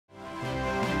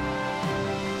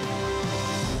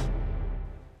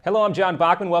Hello, I'm John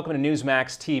Bachman. Welcome to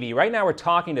Newsmax TV. Right now we're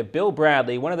talking to Bill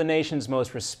Bradley, one of the nation's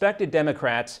most respected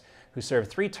Democrats who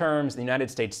served 3 terms in the United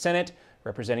States Senate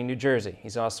representing New Jersey.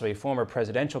 He's also a former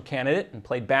presidential candidate and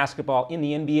played basketball in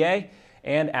the NBA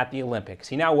and at the Olympics.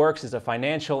 He now works as a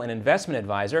financial and investment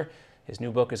advisor. His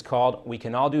new book is called We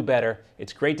Can All Do Better.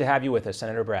 It's great to have you with us,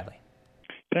 Senator Bradley.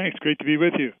 Thanks. Great to be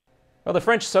with you. Well, the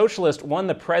French socialist won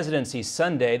the presidency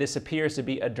Sunday. This appears to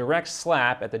be a direct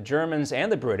slap at the Germans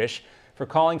and the British for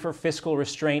calling for fiscal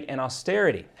restraint and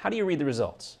austerity. How do you read the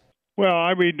results? Well,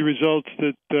 I read the results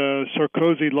that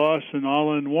Sarkozy lost and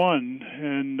Hollande won,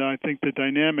 and I think the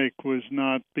dynamic was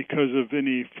not because of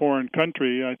any foreign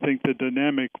country. I think the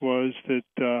dynamic was that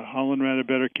Hollande ran a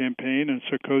better campaign and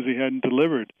Sarkozy hadn't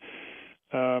delivered.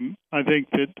 I think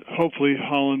that hopefully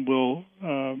Hollande will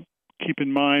keep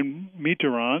in mind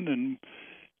Mitterrand, and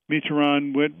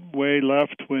Mitterrand went way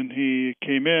left when he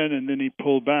came in, and then he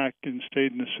pulled back and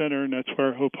stayed in the center, and that's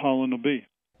where I hope Hollande will be.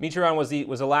 Mitterrand was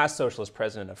the last socialist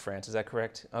president of France, is that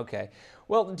correct? Okay.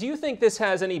 Well, do you think this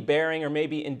has any bearing or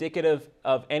maybe indicative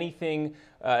of anything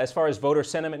as far as voter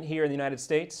sentiment here in the United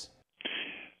States?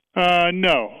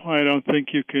 No, I don't think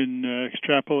you can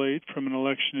extrapolate from an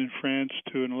election in France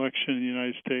to an election in the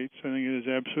United States. I think it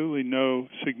has absolutely no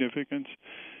significance.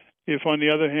 If, on the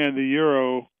other hand, the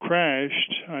euro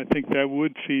crashed, I think that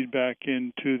would feed back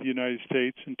into the United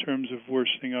States in terms of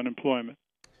worsening unemployment.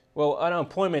 Well,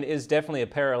 unemployment is definitely a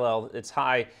parallel. It's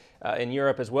high in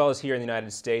Europe as well as here in the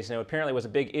United States. And it apparently was a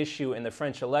big issue in the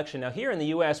French election. Now, here in the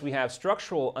U.S., we have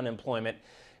structural unemployment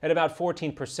at about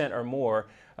 14% or more.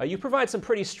 You provide some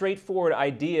pretty straightforward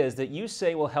ideas that you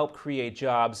say will help create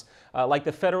jobs, like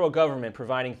the federal government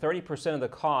providing 30% of the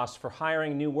cost for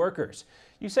hiring new workers.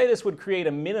 You say this would create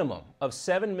a minimum of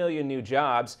 7 million new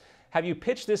jobs. Have you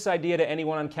pitched this idea to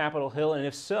anyone on Capitol Hill? And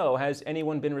if so, has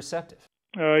anyone been receptive?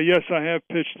 Yes, I have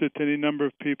pitched it to any number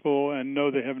of people, and no,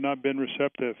 they have not been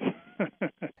receptive.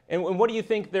 And what do you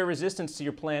think their resistance to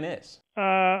your plan is?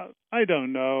 I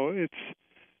don't know. It's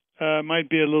might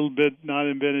be a little bit not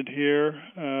invented here.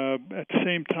 At the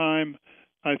same time,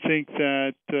 I think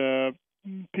that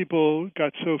people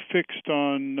got so fixed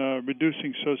on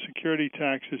reducing Social Security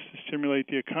taxes to stimulate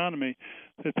the economy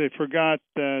that they forgot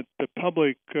that the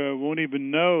public won't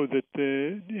even know that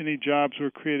any jobs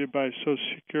were created by a Social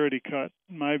Security cut.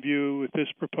 My view with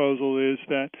this proposal is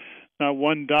that not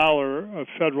 $1 of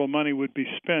federal money would be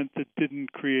spent that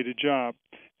didn't create a job,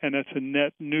 and that's a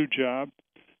net new job.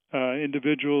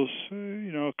 Individuals,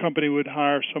 a company would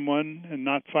hire someone and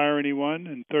not fire anyone,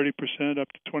 and 30% up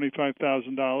to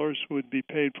 $25,000 would be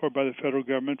paid for by the federal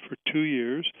government for 2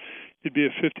 years. It'd be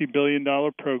a $50 billion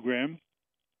program,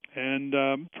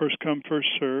 and first come, first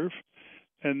serve.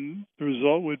 And the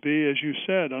result would be, as you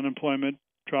said, unemployment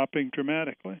dropping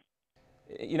dramatically.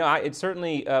 It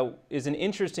certainly is an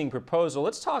interesting proposal.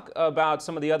 Let's talk about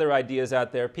some of the other ideas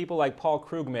out there. People like Paul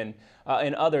Krugman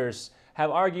and others have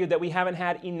argued that we haven't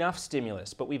had enough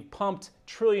stimulus, but we've pumped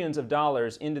trillions of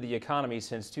dollars into the economy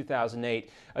since 2008.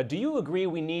 Do you agree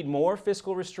we need more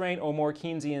fiscal restraint or more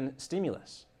Keynesian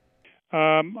stimulus?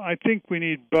 I think we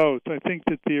need both. I think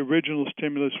that the original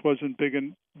stimulus wasn't big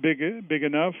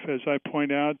enough. As I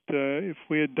point out, if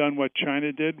we had done what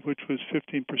China did, which was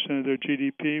 15% of their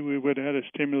GDP, we would have had a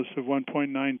stimulus of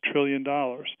 $1.9 trillion.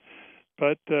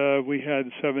 But we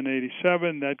had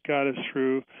 787. That got us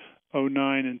through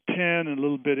 09 and 10, and a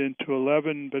little bit into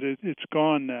 11, but it's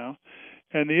gone now.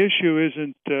 And the issue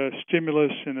isn't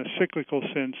stimulus in a cyclical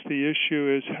sense. The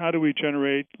issue is how do we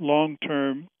generate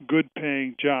long-term,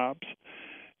 good-paying jobs?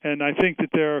 And I think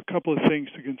that there are a couple of things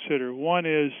to consider. One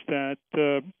is that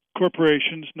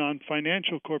corporations,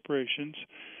 non-financial corporations,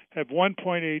 have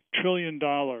 $1.8 trillion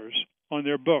on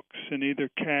their books in either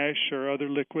cash or other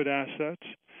liquid assets.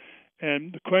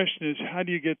 And the question is, how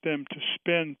do you get them to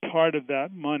spend part of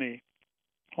that money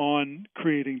on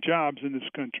creating jobs in this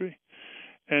country?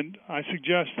 And I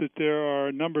suggest that there are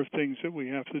a number of things that we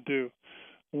have to do.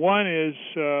 One is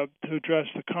to address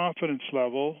the confidence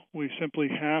level. We simply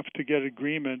have to get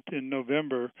agreement in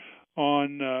November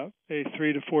on a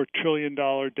 $3 to $4 trillion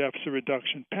deficit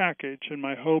reduction package. And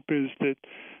my hope is that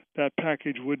that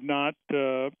package would not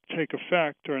take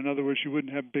effect, or in other words, you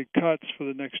wouldn't have big cuts for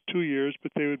the next 2 years,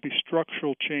 but they would be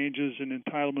structural changes in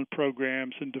entitlement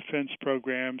programs and defense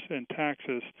programs and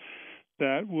taxes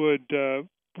that would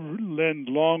lend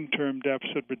long-term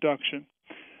deficit reduction.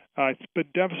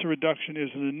 But deficit reduction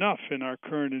isn't enough in our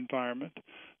current environment.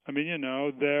 I mean,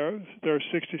 there are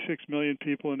 66 million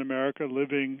people in America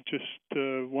living just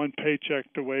one paycheck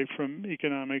away from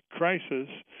economic crisis.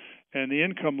 And the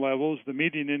income levels, the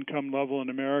median income level in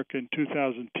America in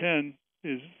 2010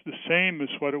 is the same as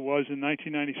what it was in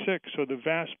 1996. So the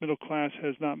vast middle class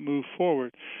has not moved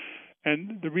forward.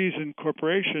 And the reason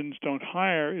corporations don't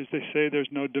hire is they say there's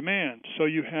no demand. So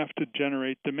you have to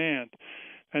generate demand.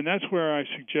 And that's where I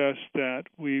suggest that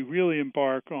we really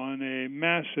embark on a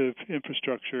massive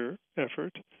infrastructure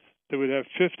effort that would have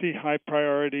 50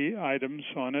 high-priority items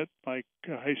on it, like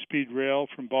high-speed rail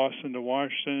from Boston to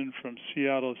Washington, from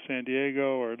Seattle to San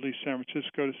Diego, or at least San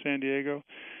Francisco to San Diego,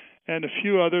 and a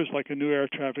few others like a new air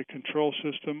traffic control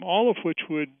system, all of which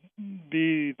would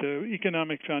be the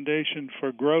economic foundation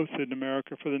for growth in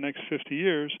America for the next 50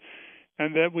 years,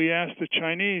 and that we ask the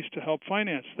Chinese to help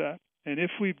finance that. And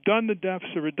if we've done the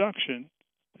deficit reduction,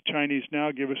 the Chinese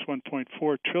now give us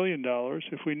 $1.4 trillion.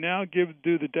 If we now do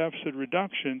the deficit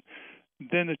reduction,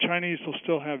 then the Chinese will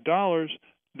still have dollars.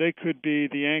 They could be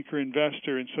the anchor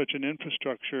investor in such an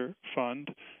infrastructure fund,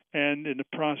 and in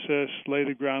the process lay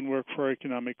the groundwork for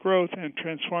economic growth and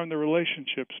transform the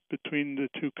relationships between the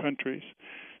two countries.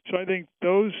 So I think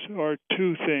those are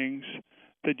two things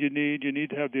that you need. You need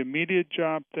to have the immediate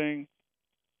job thing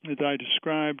as I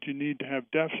described. You need to have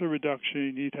deficit reduction.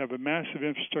 You need to have a massive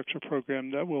infrastructure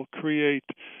program that will create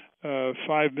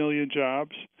 5 million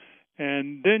jobs.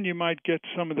 And then you might get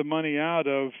some of the money out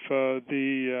of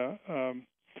the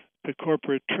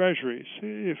corporate treasuries.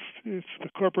 If the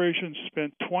corporations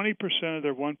spent 20% of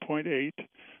their $1.8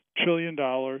 trillion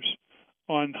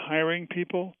on hiring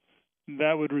people,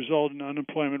 that would result in an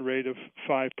unemployment rate of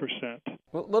 5%.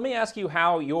 Well, let me ask you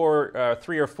how your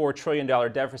 $3 or $4 trillion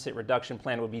deficit reduction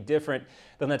plan would be different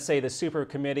than, let's say, the Super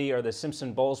Committee or the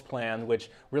Simpson-Bowles plan, which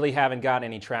really haven't got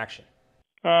any traction.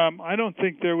 I don't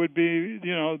think there would be,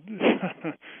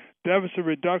 deficit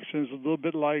reduction is a little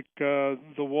bit like the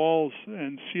walls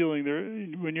and ceiling.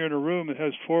 When you're in a room that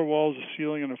has 4 walls, a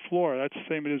ceiling, and a floor, that's the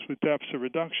same it is with deficit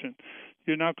reduction.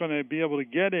 You're not going to be able to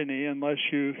get any unless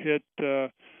you hit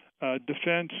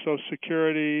defense, Social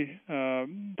Security,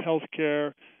 health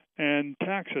care, and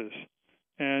taxes.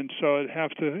 And so it'd have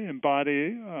to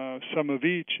embody some of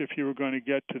each if you were going to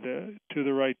get to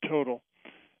the right total.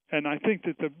 And I think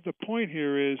that the point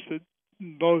here is that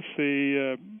both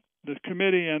the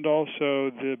committee and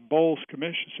also the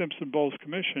Simpson-Bowles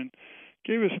Commission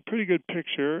gave us a pretty good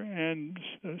picture, and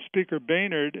Speaker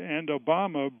Boehner and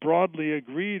Obama broadly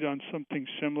agreed on something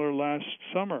similar last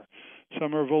summer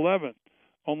of 11.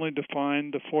 Only to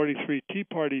find the 43 Tea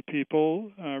Party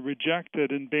people reject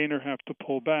it and Boehner have to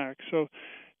pull back. So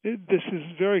this is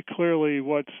very clearly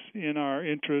what's in our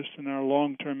interest and our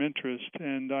long-term interest,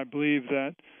 and I believe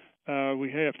that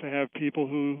we have to have people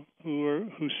who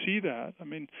see that. I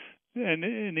mean, and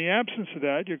in the absence of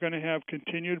that, you're going to have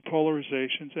continued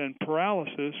polarizations and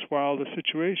paralysis while the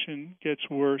situation gets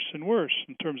worse and worse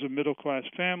in terms of middle-class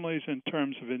families, in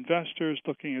terms of investors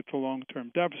looking at the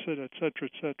long-term deficit, et cetera,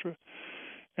 et cetera.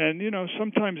 And,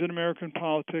 sometimes in American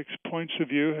politics, points of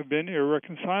view have been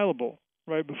irreconcilable.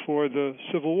 Right before the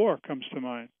Civil War comes to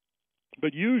mind.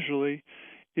 But usually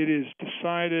it is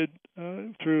decided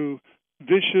through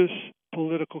vicious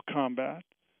political combat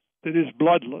that is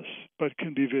bloodless but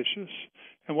can be vicious.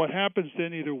 And what happens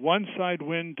then, either one side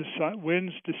wins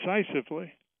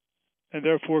decisively and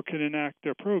therefore can enact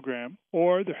their program,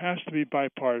 or there has to be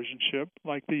bipartisanship,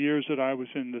 like the years that I was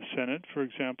in the Senate, for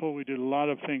example. We did a lot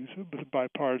of things with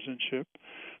bipartisanship.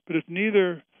 But if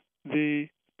neither the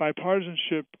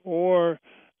bipartisanship or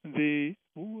the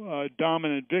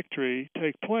dominant victory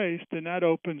take place, then that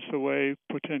opens the way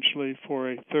potentially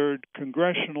for a third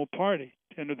congressional party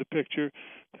to enter the picture.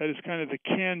 That is kind of the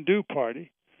can-do party.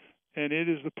 And it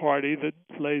is the party that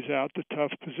lays out the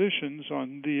tough positions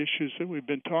on the issues that we've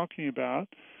been talking about.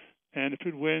 And if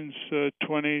it wins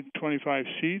 20, 25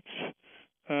 seats,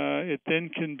 it then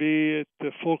can be at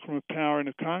the fulcrum of power in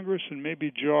the Congress and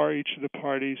maybe jar each of the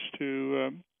parties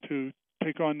to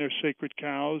take on their sacred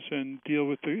cows and deal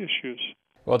with the issues.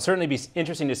 Well, it'd certainly be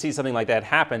interesting to see something like that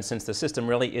happen, since the system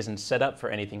really isn't set up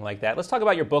for anything like that. Let's talk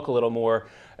about your book a little more.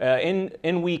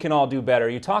 In We Can All Do Better,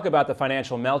 you talk about the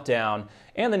financial meltdown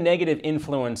and the negative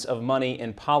influence of money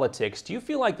in politics. Do you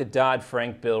feel like the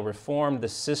Dodd-Frank bill reformed the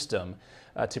system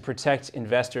to protect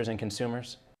investors and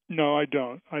consumers? No, I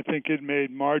don't. I think it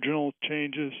made marginal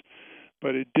changes,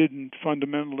 but it didn't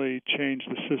fundamentally change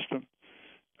the system.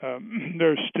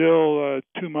 There's still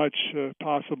too much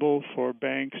possible for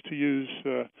banks to use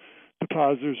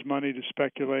depositors' money to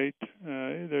speculate.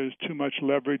 There's too much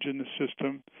leverage in the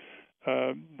system.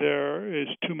 There is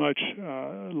too much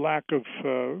lack of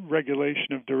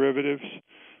regulation of derivatives.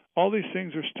 All these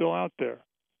things are still out there.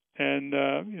 And,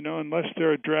 unless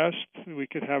they're addressed, we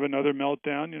could have another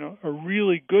meltdown. A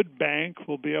really good bank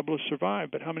will be able to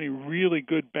survive, but how many really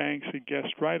good banks that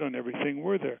guessed right on everything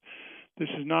were there? This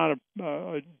is not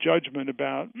a judgment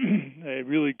about a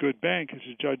really good bank. It's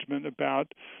a judgment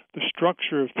about the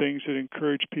structure of things that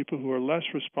encourage people who are less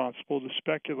responsible to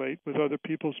speculate with other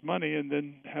people's money and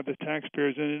then have the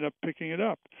taxpayers end up picking it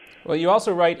up. Well, you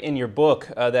also write in your book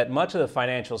that much of the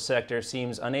financial sector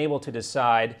seems unable to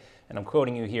decide, and I'm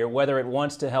quoting you here, whether it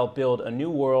wants to help build a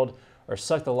new world or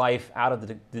suck the life out of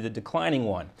the declining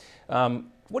one.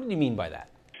 What do you mean by that?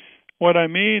 What I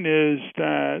mean is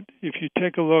that if you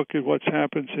take a look at what's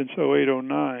happened since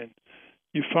 08-09,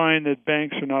 you find that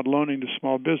banks are not loaning to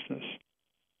small business.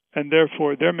 And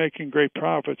therefore, they're making great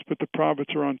profits, but the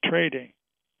profits are on trading.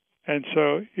 And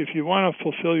so if you want to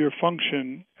fulfill your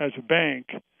function as a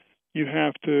bank, you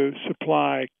have to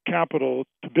supply capital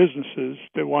to businesses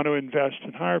that want to invest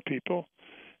and hire people.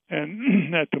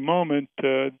 And at the moment,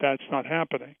 that's not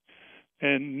happening,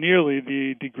 and nearly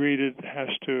the degree that it has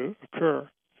to occur.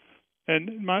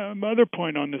 And my other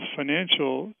point on this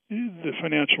financial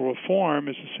reform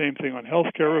is the same thing on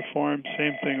healthcare reform,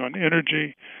 same thing on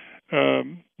energy.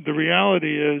 The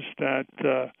reality is that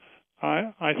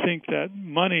I think that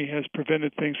money has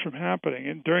prevented things from happening.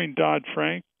 And during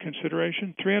Dodd-Frank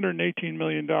consideration, $318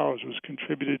 million was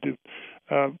contributed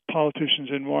to politicians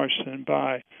in Washington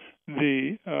by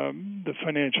the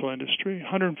financial industry.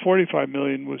 $145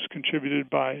 million was contributed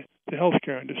by the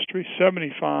healthcare industry,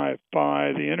 75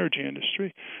 by the energy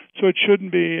industry. So it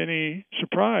shouldn't be any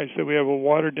surprise that we have a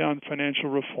watered-down financial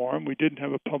reform. We didn't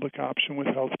have a public option with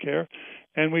healthcare,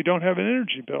 and we don't have an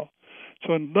energy bill.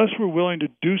 So unless we're willing to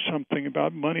do something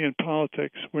about money and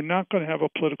politics, we're not going to have a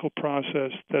political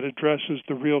process that addresses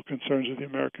the real concerns of the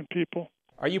American people.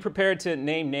 Are you prepared to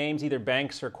name names, either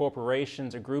banks or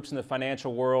corporations or groups in the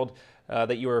financial world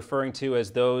that you are referring to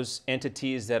as those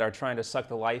entities that are trying to suck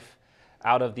the life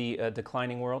out of the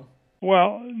declining world?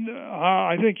 Well,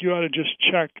 I think you ought to just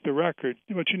check the record.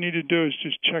 What you need to do is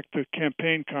just check the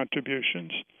campaign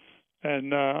contributions,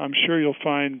 and I'm sure you'll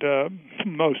find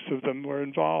most of them were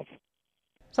involved.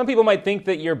 Some people might think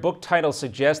that your book title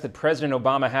suggests that President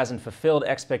Obama hasn't fulfilled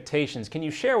expectations. Can you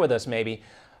share with us maybe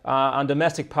on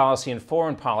domestic policy and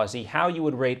foreign policy how you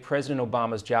would rate President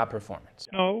Obama's job performance?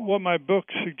 No, what my book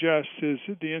suggests is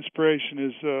that the inspiration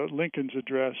is Lincoln's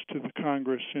address to the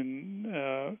Congress in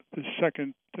the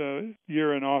second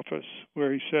year in office,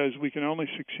 where he says we can only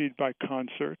succeed by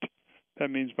concert.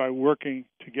 That means by working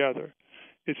together.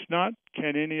 It's not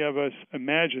can any of us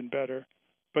imagine better,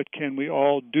 but can we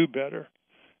all do better?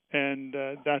 And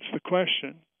that's the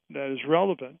question that is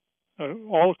relevant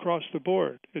all across the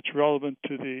board. It's relevant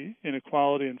to the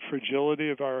inequality and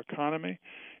fragility of our economy.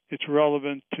 It's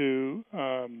relevant to,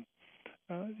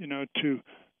 to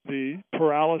the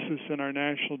paralysis in our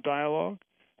national dialogue.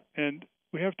 And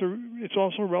we have to. It's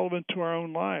also relevant to our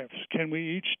own lives. Can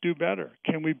we each do better?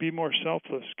 Can we be more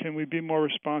selfless? Can we be more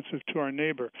responsive to our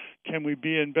neighbor? Can we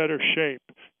be in better shape?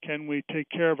 Can we take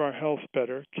care of our health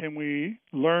better? Can we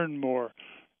learn more?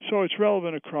 So it's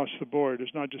relevant across the board.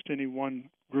 It's not just any one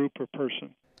group or person.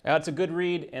 It's a good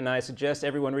read, and I suggest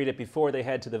everyone read it before they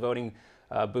head to the voting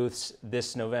booths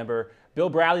this November. Bill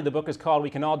Bradley, the book is called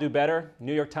We Can All Do Better,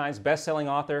 New York Times best-selling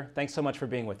author. Thanks so much for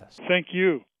being with us. Thank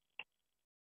you.